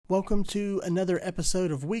Welcome to another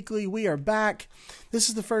episode of Weekly. We are back. This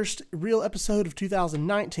is the first real episode of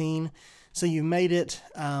 2019, so you made it.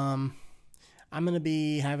 I'm going to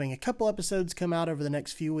be having a couple episodes come out over the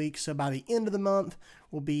next few weeks, so by the end of the month,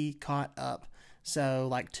 we'll be caught up. So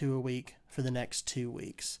like 2 a week for the next 2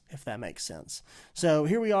 weeks, if that makes sense. So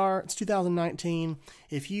here we are. It's 2019.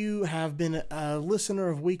 If you have been a listener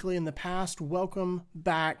of Weekly in the past, welcome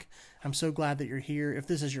back. I'm so glad that you're here. If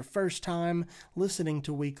this is your first time listening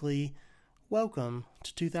to Weekly, welcome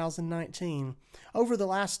to 2019. Over the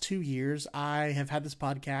last 2 years, I have had this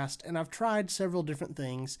podcast, and I've tried several different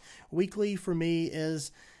things. Weekly, for me,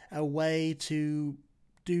 is a way to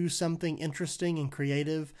do something interesting and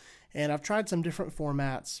creative, and I've tried some different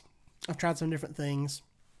formats. I've tried some different things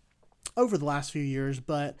over the last few years,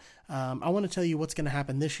 but I want to tell you what's going to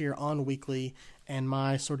happen this year on Weekly and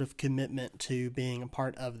my sort of commitment to being a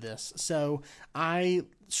part of this. So I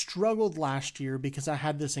struggled last year because I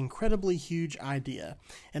had this incredibly huge idea.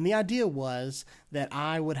 And the idea was that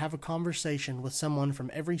I would have a conversation with someone from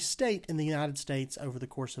every state in the United States over the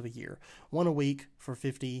course of a year, one a week for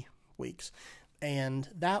 50 weeks. And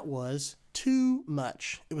that was too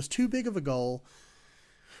much. It was too big of a goal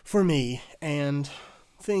for me, and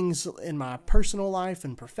things in my personal life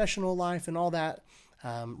and professional life and all that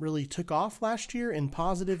really took off last year in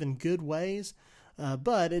positive and good ways,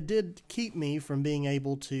 but it did keep me from being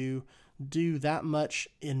able to do that much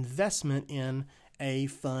investment in a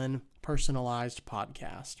fun, personalized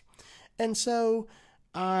podcast. And so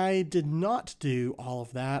I did not do all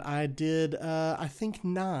of that. I did, I think,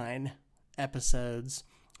 9 episodes,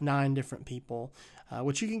 9 different people,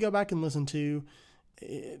 which you can go back and listen to.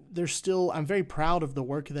 I'm very proud of the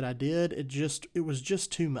work that I did. It was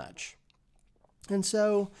just too much. And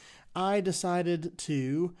so I decided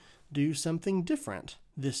to do something different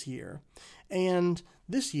this year. And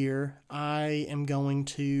this year I am going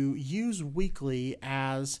to use Weekly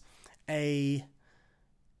as a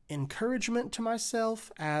encouragement to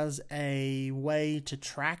myself, as a way to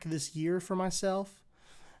track this year for myself,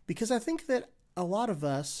 because I think that a lot of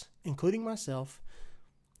us, including myself,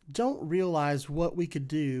 don't realize what we could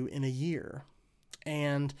do in a year.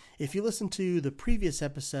 And if you listen to the previous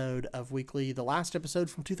episode of Weekly, the last episode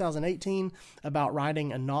from 2018 about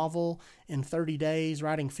writing a novel in 30 days,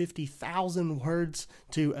 writing 50,000 words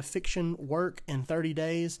to a fiction work in 30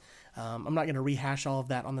 days, I'm not going to rehash all of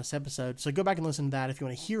that on this episode, so go back and listen to that if you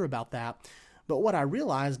want to hear about that. But what I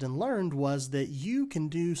realized and learned was that you can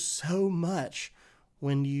do so much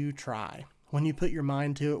when you try. When you put your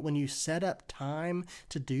mind to it, when you set up time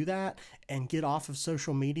to do that and get off of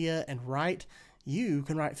social media and write, you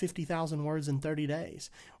can write 50,000 words in 30 days.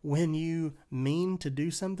 When you mean to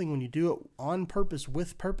do something, when you do it on purpose,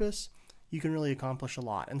 with purpose, you can really accomplish a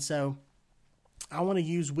lot. And so I want to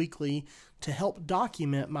use Weekly to help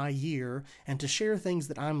document my year and to share things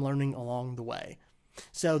that I'm learning along the way.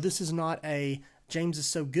 So this is not a James is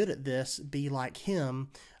so good at this, be like him.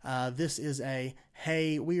 This is a,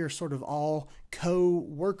 hey, we are sort of all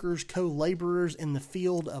co-workers, co-laborers in the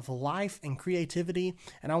field of life and creativity,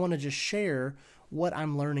 and I want to just share what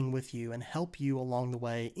I'm learning with you and help you along the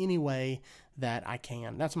way any way that I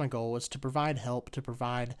can. That's my goal, is to provide help, to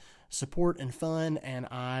provide support and fun, and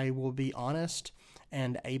I will be honest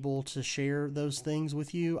and able to share those things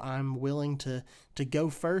with you. I'm willing to go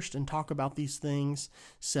first and talk about these things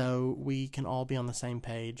so we can all be on the same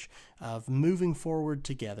page of moving forward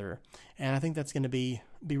together. And I think that's going to be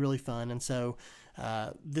really fun. And so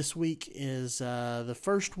this week is the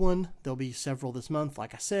first one. There'll be several this month.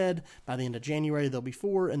 Like I said, by the end of January, there'll be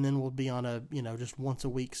 4, and then we'll be on a, just once a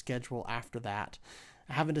week schedule after that.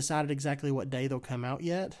 I haven't decided exactly what day they'll come out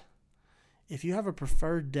yet. If you have a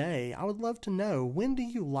preferred day, I would love to know, when do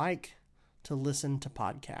you like to listen to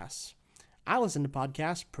podcasts? I listen to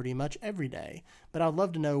podcasts pretty much every day, but I'd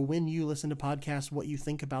love to know when you listen to podcasts, what you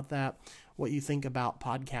think about that, what you think about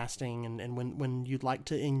podcasting, and when you'd like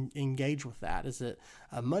to engage with that. Is it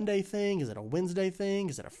a Monday thing? Is it a Wednesday thing?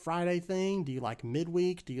 Is it a Friday thing? Do you like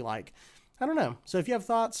midweek? I don't know. So if you have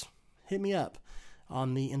thoughts, hit me up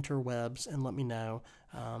on the interwebs and let me know.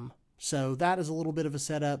 So that is a little bit of a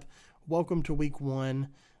setup. Welcome to week 1.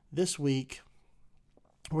 This week,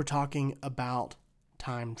 we're talking about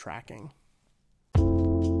time tracking.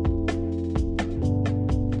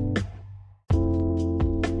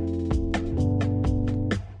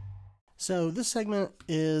 So this segment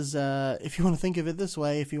is, if you want to think of it this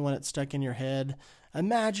way, if you want it stuck in your head,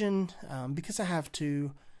 imagine, because I have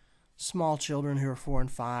 2 small children who are 4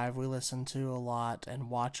 and 5, we listen to a lot and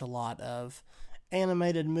watch a lot of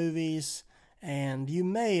animated movies. And you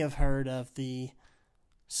may have heard of the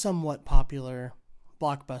somewhat popular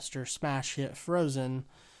blockbuster smash hit Frozen,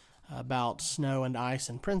 about snow and ice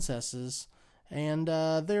and princesses. And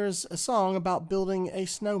there's a song about building a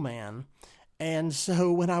snowman. And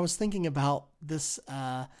so when I was thinking about this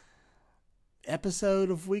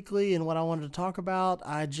episode of Weekly and what I wanted to talk about,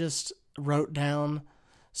 I just wrote down,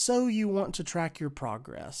 so you want to track your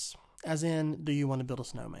progress. As in, do you want to build a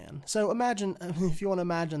snowman? So imagine, if you want to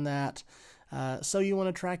imagine that, so you want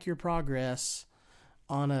to track your progress.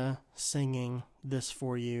 Anna singing this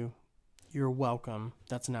for you. You're welcome.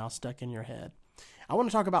 That's now stuck in your head. I want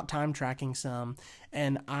to talk about time tracking some,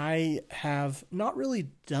 and I have not really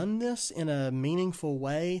done this in a meaningful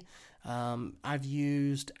way. I've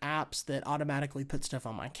used apps that automatically put stuff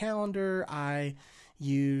on my calendar. I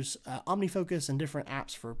use OmniFocus and different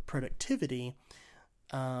apps for productivity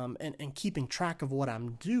and keeping track of what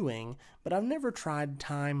I'm doing, but I've never tried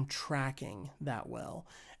time tracking that well.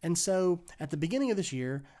 And so at the beginning of this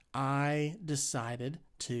year, I decided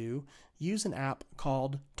to use an app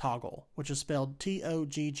called Toggl, which is spelled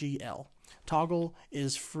Toggl. Toggl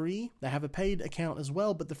is free. They have a paid account as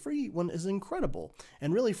well, but the free one is incredible.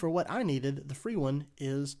 And really, for what I needed, the free one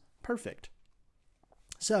is perfect.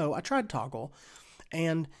 So I tried Toggl,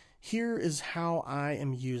 and here is how I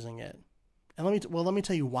am using it. And let me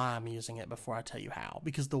tell you why I'm using it before I tell you how,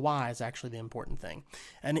 because the why is actually the important thing.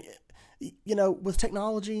 And with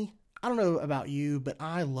technology, I don't know about you, but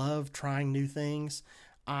I love trying new things.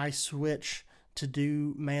 I switch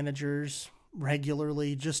to-do managers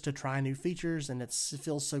regularly just to try new features, and it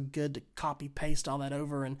feels so good to copy paste all that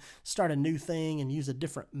over and start a new thing and use a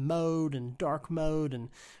different mode and dark mode and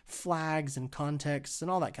flags and contexts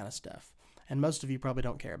and all that kind of stuff. And most of you probably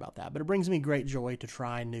don't care about that, but it brings me great joy to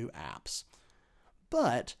try new apps.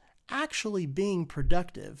 But actually being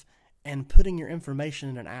productive and putting your information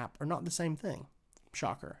in an app are not the same thing.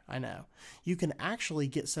 Shocker, I know. You can actually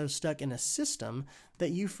get so stuck in a system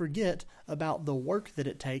that you forget about the work that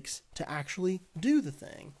it takes to actually do the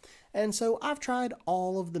thing. And so I've tried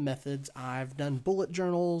all of the methods. I've done bullet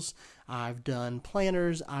journals, I've done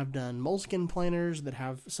planners, I've done Moleskine planners that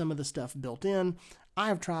have some of the stuff built in.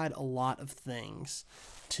 I've tried a lot of things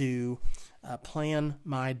to plan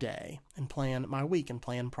my day and plan my week and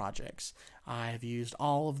plan projects. I've used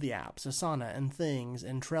all of the apps, Asana and Things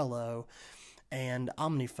and Trello and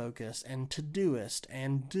OmniFocus and Todoist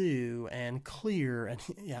and Do and Clear, and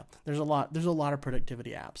yeah, there's a lot of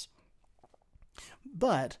productivity apps.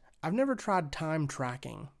 But I've never tried time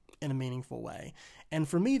tracking in a meaningful way. And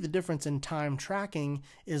for me, the difference in time tracking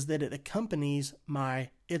is that it accompanies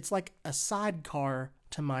it's like a sidecar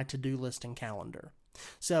to my to-do list and calendar.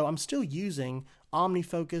 So I'm still using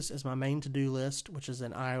OmniFocus as my main to-do list, which is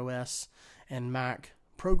an iOS and Mac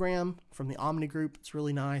program from the Omni Group. It's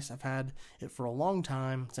really nice. I've had it for a long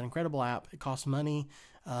time. It's an incredible app. It costs money.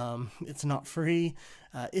 It's not free.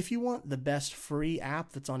 If you want the best free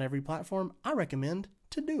app that's on every platform, I recommend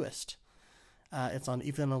Todoist. It's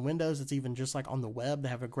even on Windows. It's even just like on the web. They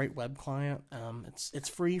have a great web client. It's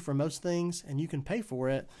free for most things, and you can pay for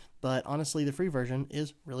it. But honestly, the free version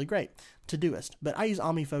is really great. Todoist. But I use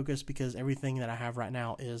OmniFocus because everything that I have right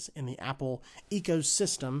now is in the Apple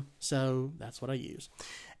ecosystem, so that's what I use.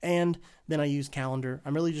 And then I use Calendar. I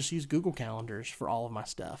really just use Google Calendars for all of my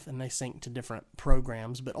stuff, and they sync to different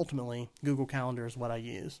programs, but ultimately Google Calendar is what I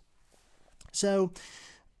use. So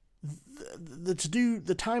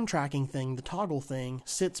the time tracking thing, the Toggl thing,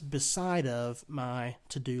 sits beside of my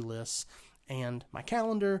to-do lists and my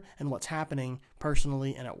calendar and what's happening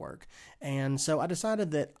personally and at work. And so I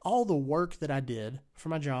decided that all the work that I did for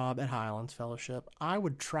my job at Highlands Fellowship, I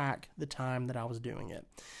would track the time that I was doing it.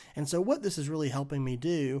 And so what this is really helping me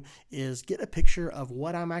do is get a picture of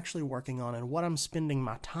what I'm actually working on and what I'm spending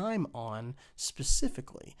my time on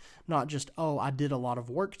specifically. Not just, oh, I did a lot of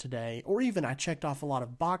work today, or even I checked off a lot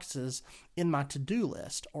of boxes in my to-do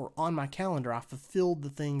list or on my calendar. I fulfilled the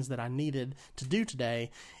things that I needed to do today.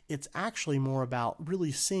 It's actually more about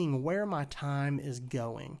really seeing where my time is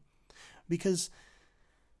going, because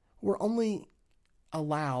we're only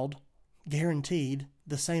guaranteed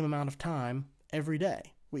the same amount of time every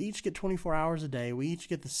day. We each get 24 hours a day. We each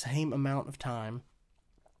get the same amount of time.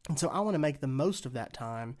 And so I want to make the most of that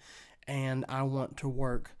time, and I want to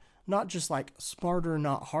work not just like smarter,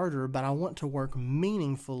 not harder, but I want to work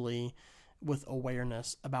meaningfully with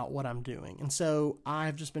awareness about what I'm doing. And so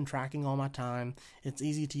I've just been tracking all my time. It's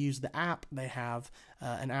easy to use the app. They have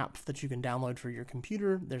an app that you can download for your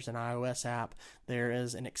computer. There's an iOS app. There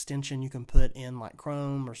is an extension you can put in like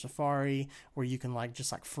Chrome or Safari where you can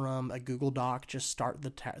just from a Google Doc just start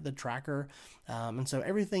the tracker. And so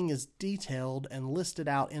everything is detailed and listed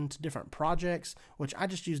out into different projects, which I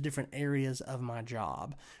just use different areas of my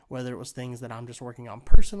job, whether it was things that I'm just working on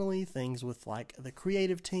personally, things with like the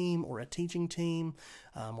creative team or a teaching team,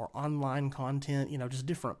 or online content, just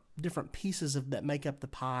different pieces that make up the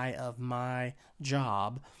pie of my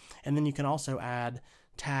job. And then you can also add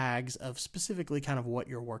tags of specifically kind of what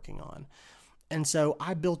you're working on. And so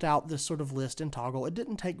I built out this sort of list in Toggl. It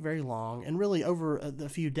didn't take very long. And really over a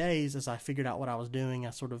few days, as I figured out what I was doing,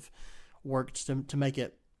 I sort of worked to make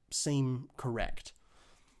it seem correct.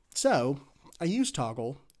 So I used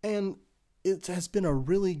Toggl, and it has been a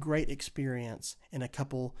really great experience in a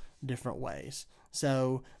couple different ways.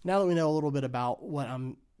 So now that we know a little bit about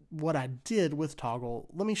what I did with Toggl,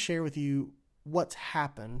 let me share with you what's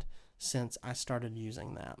happened since I started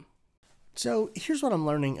using that. So here's what I'm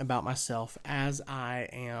learning about myself as I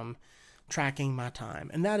am tracking my time,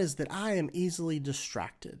 and that is that I am easily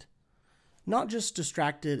distracted. Not just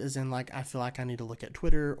distracted as in I feel like I need to look at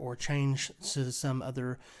Twitter or change to some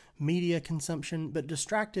other media consumption, but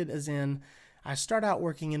distracted as in I start out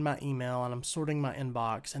working in my email and I'm sorting my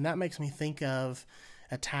inbox, and that makes me think of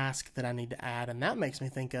a task that I need to add, and that makes me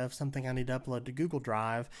think of something I need to upload to Google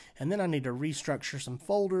Drive, and then I need to restructure some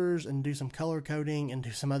folders and do some color coding and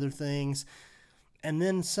do some other things, and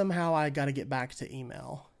then somehow I got to get back to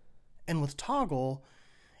email. And with Toggl,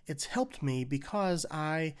 it's helped me because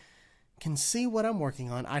I can see what I'm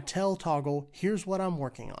working on. I tell Toggl, here's what I'm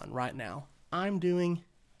working on right now. I'm doing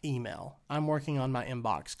email. I'm working on my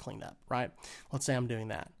inbox cleanup, right? Let's say I'm doing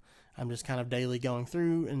that. I'm just kind of daily going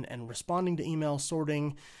through and responding to email,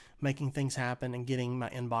 sorting, making things happen, and getting my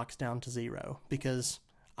inbox down to 0 because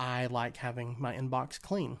I like having my inbox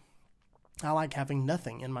clean. I like having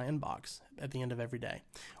nothing in my inbox at the end of every day,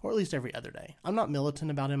 or at least every other day. I'm not militant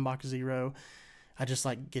about inbox 0. I just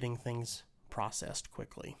like getting things processed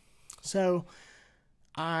quickly. So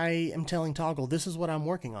I am telling Toggl, this is what I'm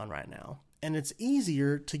working on right now. And it's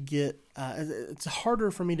easier to get, it's harder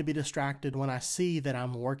for me to be distracted when I see that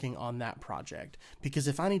I'm working on that project. Because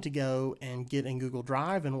if I need to go and get in Google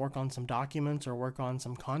Drive and work on some documents or work on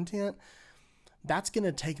some content, that's going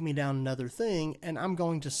to take me down another thing, and I'm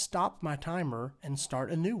going to stop my timer and start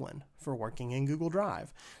a new one for working in Google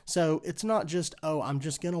Drive. So it's not just, I'm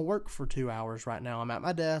just going to work for 2 hours right now. I'm at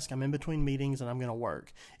my desk, I'm in between meetings, and I'm going to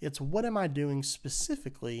work. It's what am I doing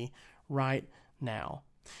specifically right now?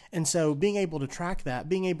 And so being able to track that,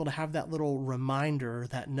 being able to have that little reminder,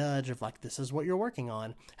 that nudge of this is what you're working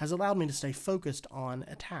on, has allowed me to stay focused on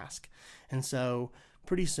a task. And so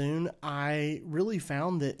pretty soon I really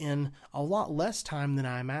found that in a lot less time than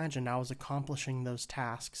I imagined, I was accomplishing those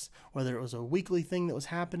tasks. Whether it was a weekly thing that was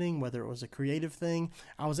happening, whether it was a creative thing,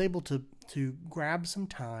 I was able to grab some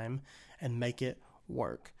time and make it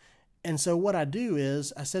work. And so what I do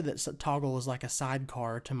is, I said that Toggl is like a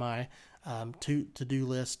sidecar to my to-do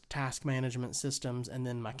list, task management systems, and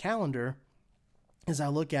then my calendar, is I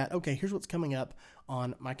look at, okay, here's what's coming up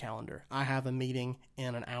on my calendar. I have a meeting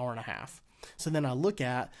in an hour and a half. So then I look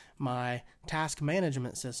at my task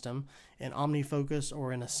management system in OmniFocus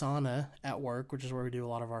or in Asana at work, which is where we do a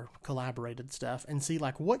lot of our collaborated stuff, and see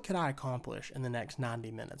what could I accomplish in the next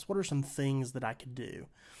 90 minutes? What are some things that I could do?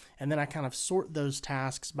 And then I kind of sort those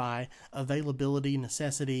tasks by availability,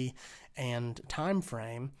 necessity, and time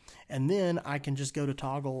frame. And then I can just go to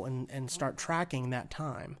Toggl and start tracking that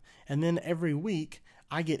time. And then every week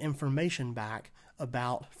I get information back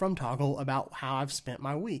from Toggl about how I've spent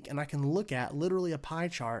my week. And I can look at literally a pie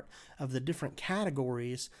chart of the different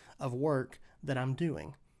categories of work that I'm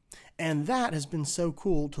doing. And that has been so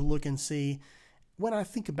cool to look and see when I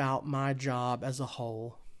think about my job as a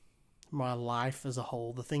whole, my life as a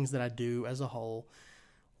whole, the things that I do as a whole,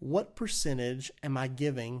 what percentage am I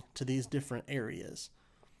giving to these different areas?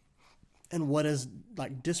 And what is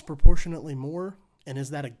disproportionately more? And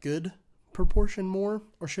is that a good proportion more,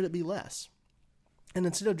 or should it be less? And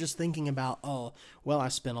instead of just thinking about, I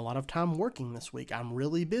spent a lot of time working this week, I'm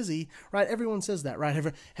really busy, right? Everyone says that,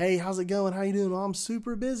 right? Hey, how's it going? How you doing? I'm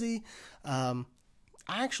super busy.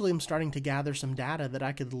 I actually am starting to gather some data that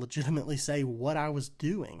I could legitimately say what I was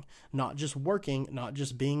doing, not just working, not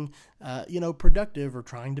just being, productive or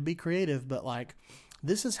trying to be creative, but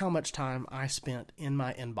this is how much time I spent in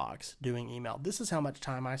my inbox doing email. This is how much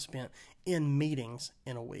time I spent in meetings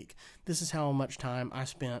in a week. This is how much time I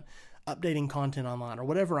spent updating content online or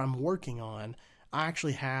whatever I'm working on. I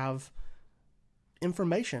actually have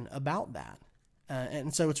information about that.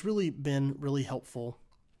 And so it's really been really helpful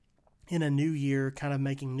in a new year, kind of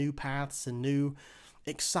making new paths and new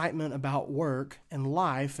excitement about work and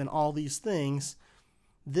life and all these things.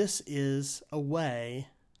 This is a way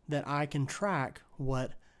that I can track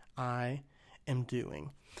what I am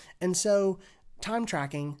doing. And so time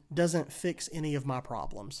tracking doesn't fix any of my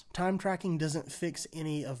problems. Time tracking doesn't fix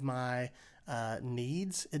any of my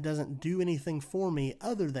needs. It doesn't do anything for me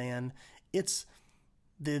other than it's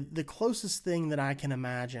the closest thing that I can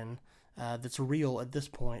imagine that's real at this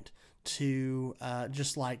point to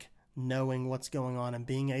just like knowing what's going on and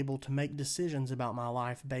being able to make decisions about my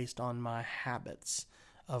life based on my habits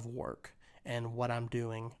of work and what I'm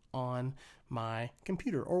doing on my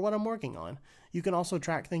computer or what I'm working on. You can also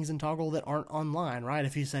track things in Toggl that aren't online, right?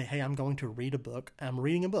 If you say, hey, I'm going to read a book, I'm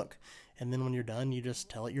reading a book. And then when you're done, you just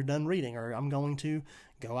tell it you're done reading, or I'm going to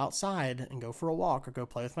go outside and go for a walk or go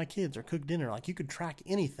play with my kids or cook dinner. Like, you could track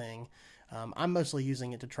anything. I'm mostly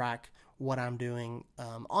using it to track what I'm doing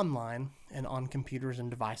online and on computers and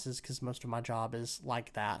devices because most of my job is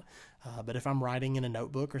like that. But if I'm writing in a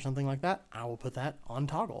notebook or something like that, I will put that on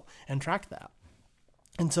Toggl and track that.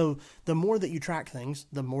 And so the more that you track things,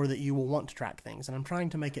 the more that you will want to track things. And I'm trying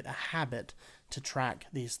to make it a habit to track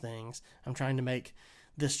these things. I'm trying to make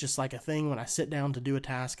this just like a thing when I sit down to do a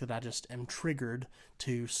task that I just am triggered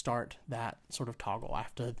to start that sort of toggle. I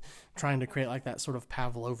have to trying to create like that sort of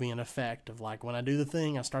Pavlovian effect of like, when I do the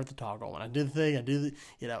thing, I start the toggle. When I do the thing, I do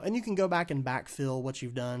the, and you can go back and backfill what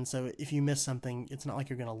you've done. So if you miss something, it's not like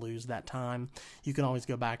you're going to lose that time. You can always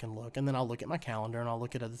go back and look, and then I'll look at my calendar and I'll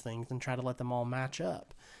look at other things and try to let them all match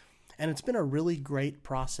up. And it's been a really great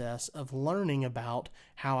process of learning about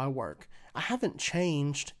how I work. I haven't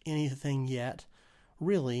changed anything yet,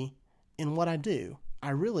 really, in what I do. I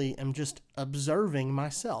really am just observing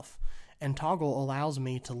myself. And Toggl allows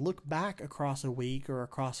me to look back across a week or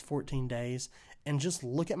across 14 days and just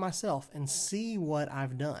look at myself and see what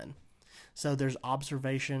I've done. So there's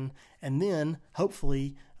observation, and then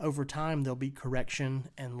hopefully over time there'll be correction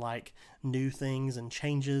and like new things and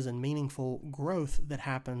changes and meaningful growth that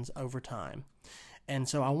happens over time. And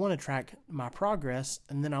so I want to track my progress,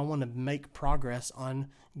 and then I want to make progress on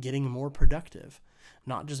getting more productive,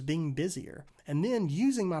 not just being busier. And then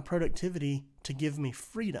using my productivity to give me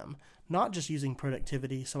freedom, not just using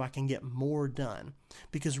productivity so I can get more done.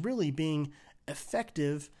 Because really being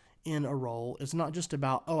effective in a role is not just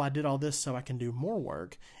about, oh, I did all this so I can do more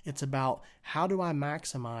work. It's about, how do I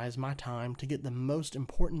maximize my time to get the most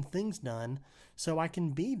important things done so I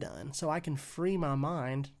can be done, so I can free my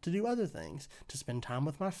mind to do other things, to spend time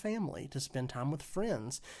with my family, to spend time with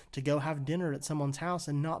friends, to go have dinner at someone's house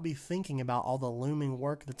and not be thinking about all the looming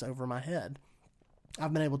work that's over my head.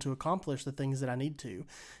 I've been able to accomplish the things that I need to,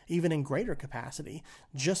 even in greater capacity,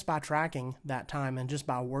 just by tracking that time and just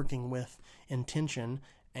by working with intention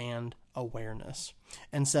and awareness.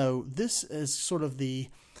 And so this is sort of the,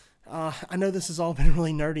 I know this has all been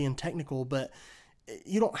really nerdy and technical, but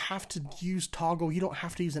you don't have to use Toggl. You don't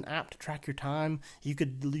have to use an app to track your time. You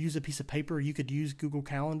could use a piece of paper. You could use Google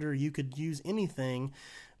Calendar. You could use anything.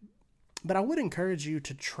 But I would encourage you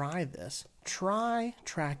to try this. Try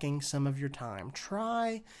tracking some of your time.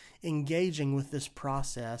 Try engaging with this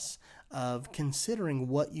process of considering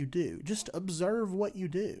what you do. Just observe what you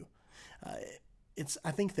do.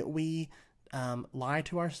 I think that we lie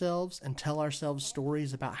to ourselves and tell ourselves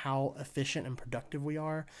stories about how efficient and productive we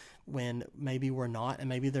are when maybe we're not, and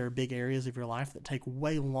maybe there are big areas of your life that take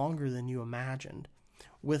way longer than you imagined.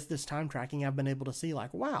 With this time tracking, I've been able to see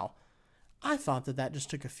like, wow, I thought that just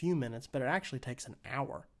took a few minutes, but it actually takes an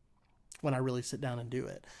hour when I really sit down and do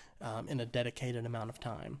it in a dedicated amount of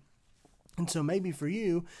time. And so maybe for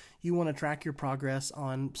you, you want to track your progress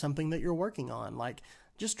on something that you're working on, like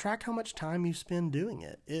just track how much time you spend doing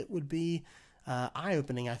it. It would be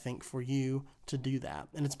eye-opening, I think, for you to do that.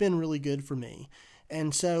 And it's been really good for me.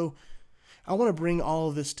 And so I want to bring all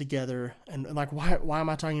of this together. And like, why am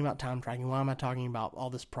I talking about time tracking? Why am I talking about all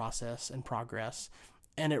this process and progress?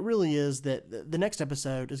 And it really is that the next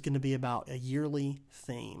episode is going to be about a yearly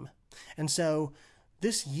theme. And so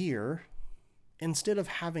this year, instead of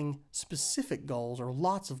having specific goals or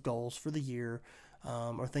lots of goals for the year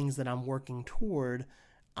or things that I'm working toward,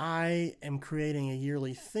 I am creating a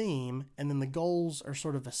yearly theme, and then the goals are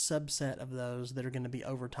sort of a subset of those that are going to be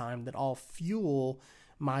over time that all fuel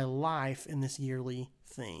my life in this yearly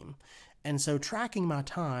theme. And so tracking my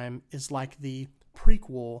time is like the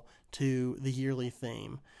prequel to the yearly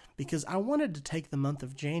theme, because I wanted to take the month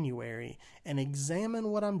of January and examine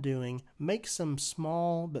what I'm doing, make some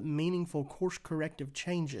small but meaningful course corrective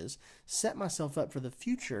changes, set myself up for the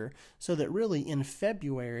future so that really in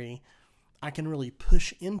February I can really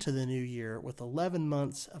push into the new year with 11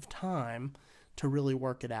 months of time to really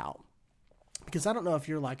work it out. Because I don't know if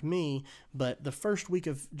you're like me, but the first week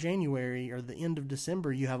of January or the end of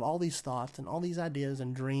December, you have all these thoughts and all these ideas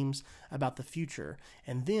and dreams about the future.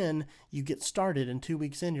 And then you get started, and 2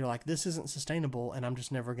 weeks in, you're like, this isn't sustainable, and I'm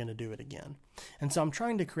just never going to do it again. And so I'm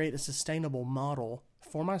trying to create a sustainable model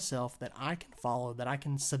for myself that I can follow, that I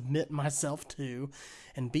can submit myself to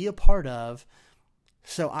and be a part of,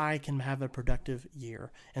 so I can have a productive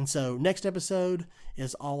year. And so next episode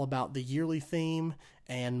is all about the yearly theme,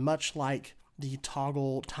 and much like the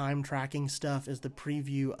toggle time tracking stuff is the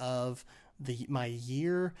preview of my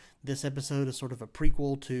year, this episode is sort of a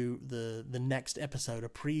prequel to the next episode, a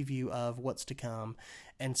preview of what's to come.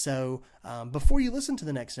 And so before you listen to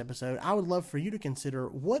the next episode, I would love for you to consider,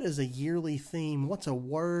 what is a yearly theme? What's a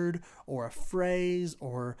word or a phrase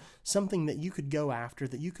or something that you could go after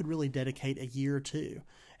that you could really dedicate a year to?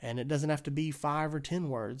 And it doesn't have to be 5 or 10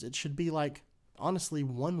 words. It should be like, honestly,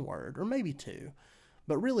 1 word or maybe 2.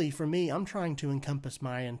 But really, for me, I'm trying to encompass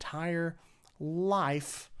my entire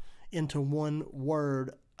life into 1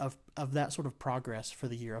 word of that sort of progress for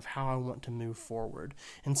the year, of how I want to move forward.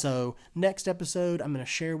 And so next episode, I'm going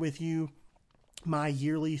to share with you my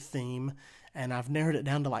yearly theme, and I've narrowed it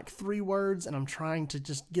down to like 3 words, and I'm trying to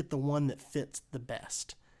just get the one that fits the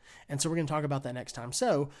best. And so we're going to talk about that next time.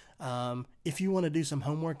 So if you want to do some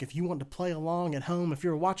homework, if you want to play along at home, if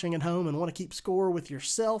you're watching at home and want to keep score with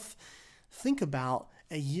yourself, think about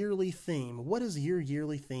a yearly theme. What is your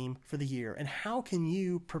yearly theme for the year? And how can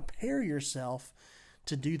you prepare yourself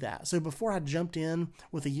to do that? So before I jumped in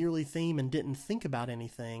with a yearly theme and didn't think about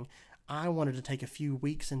anything, I wanted to take a few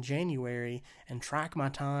weeks in January and track my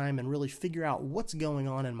time and really figure out what's going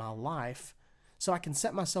on in my life so I can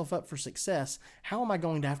set myself up for success. How am I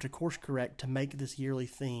going to have to course correct to make this yearly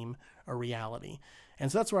theme a reality?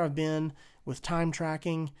 And so that's where I've been with time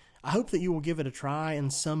tracking. I hope that you will give it a try in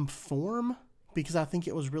some form, because I think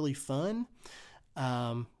it was really fun,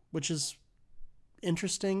 which is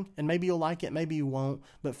interesting, and maybe you'll like it, maybe you won't.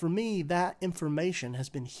 But for me, that information has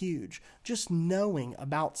been huge. Just knowing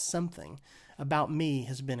about something about me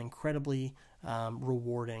has been incredibly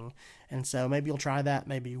rewarding. And so maybe you'll try that,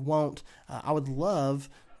 maybe you won't. I would love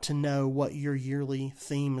to know what your yearly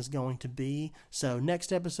theme is going to be. So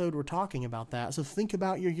next episode, we're talking about that. So think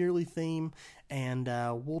about your yearly theme, and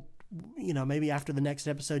maybe after the next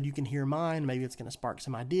episode, you can hear mine. Maybe it's going to spark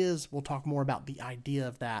some ideas. We'll talk more about the idea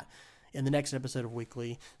of that in the next episode of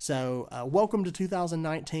Weekly. So welcome to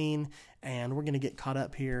 2019, and we're going to get caught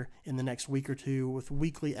up here in the next week or two with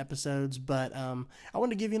weekly episodes. But I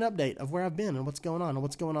wanted to give you an update of where I've been and what's going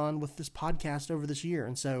on with this podcast over this year.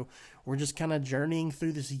 And so we're just kind of journeying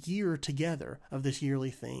through this year together of this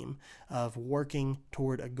yearly theme of working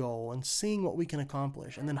toward a goal and seeing what we can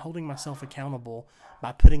accomplish, and then holding myself accountable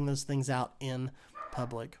by putting those things out in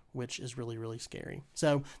public, which is really, really scary.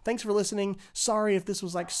 So thanks for listening. Sorry if this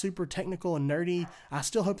was like super technical and nerdy. I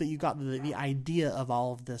still hope that you got the idea of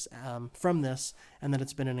all of this from this, and that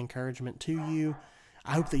it's been an encouragement to you.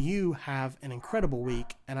 I hope that you have an incredible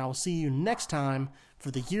week, and I will see you next time for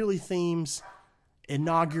the yearly themes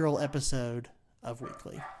inaugural episode of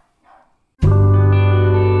Weekly.